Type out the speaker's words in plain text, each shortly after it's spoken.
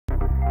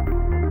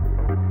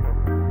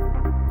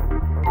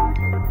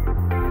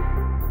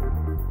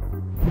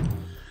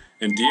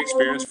In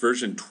DevExpress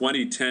version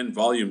 2010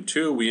 volume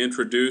 2, we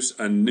introduce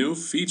a new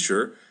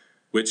feature,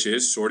 which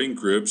is sorting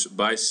groups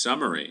by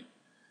summary.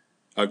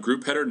 A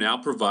group header now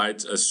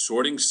provides a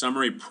sorting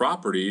summary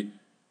property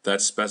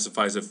that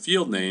specifies a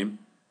field name,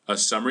 a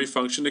summary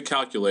function to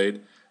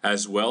calculate,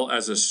 as well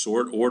as a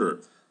sort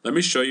order. Let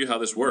me show you how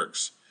this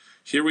works.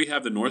 Here we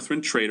have the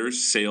Northwind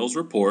Traders sales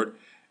report,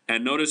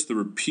 and notice the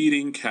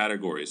repeating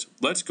categories.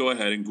 Let's go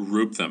ahead and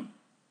group them.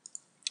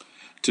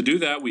 To do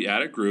that, we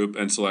add a group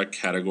and select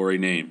category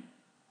name.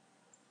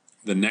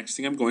 The next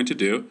thing I'm going to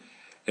do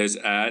is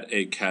add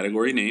a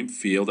category name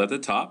field at the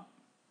top,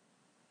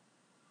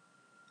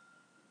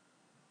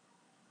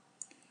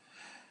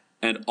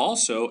 and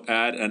also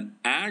add an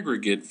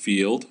aggregate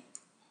field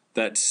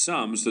that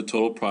sums the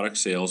total product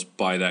sales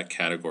by that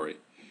category.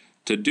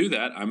 To do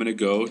that, I'm going to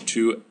go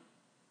to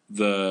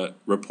the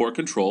report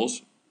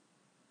controls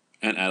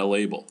and add a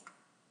label.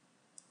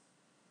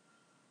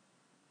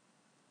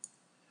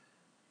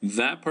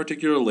 That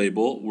particular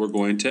label, we're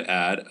going to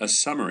add a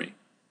summary.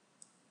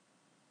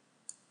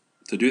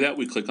 To do that,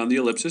 we click on the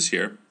ellipsis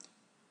here,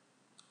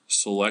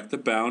 select the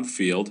bound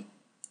field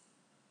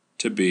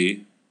to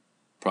be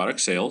product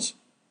sales,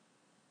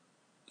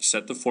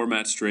 set the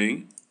format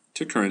string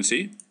to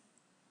currency,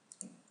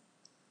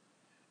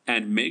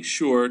 and make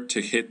sure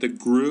to hit the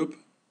group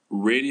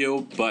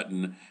radio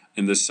button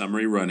in the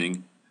summary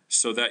running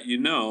so that you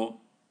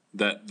know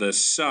that the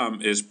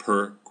sum is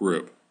per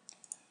group.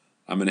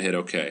 I'm going to hit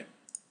OK.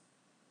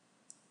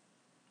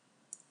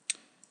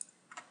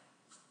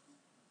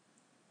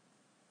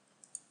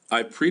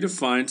 I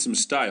predefined some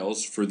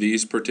styles for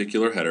these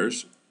particular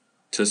headers.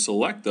 To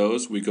select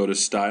those, we go to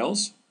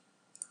Styles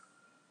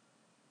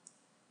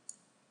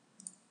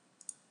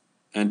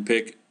and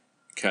pick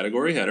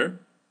Category Header.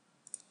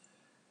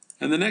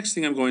 And the next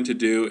thing I'm going to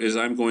do is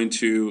I'm going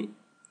to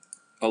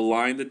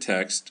align the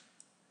text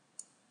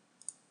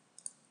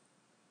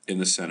in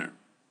the center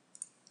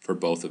for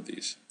both of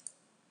these.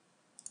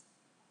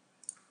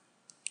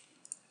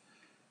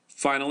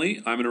 Finally,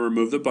 I'm going to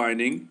remove the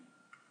binding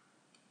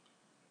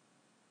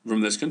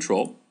from this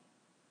control,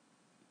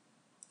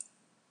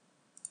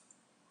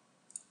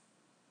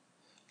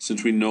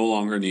 since we no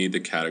longer need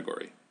the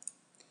category.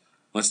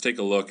 Let's take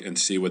a look and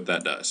see what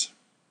that does.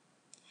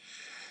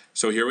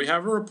 So here we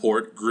have a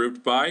report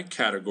grouped by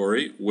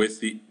category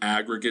with the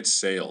aggregate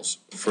sales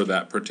for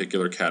that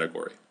particular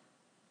category.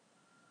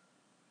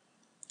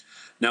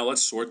 Now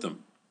let's sort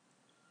them.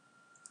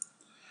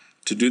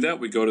 To do that,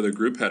 we go to the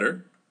group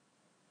header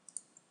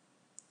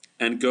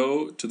and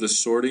go to the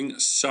sorting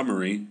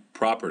summary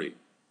property.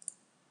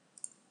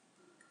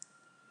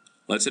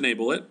 Let's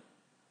enable it.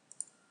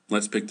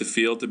 Let's pick the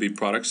field to be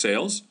product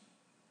sales.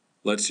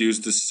 Let's use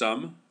the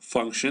sum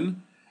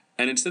function.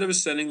 And instead of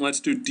ascending,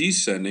 let's do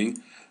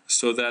descending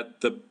so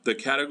that the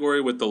category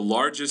with the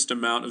largest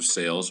amount of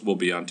sales will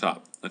be on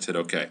top. Let's hit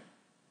OK.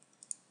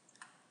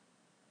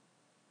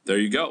 There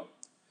you go.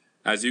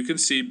 As you can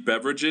see,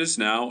 beverages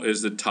now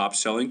is the top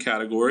selling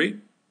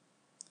category,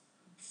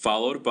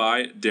 followed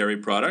by dairy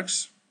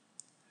products,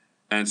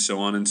 and so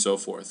on and so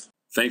forth.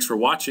 Thanks for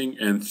watching,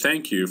 and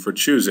thank you for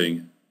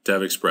choosing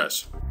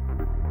DevExpress.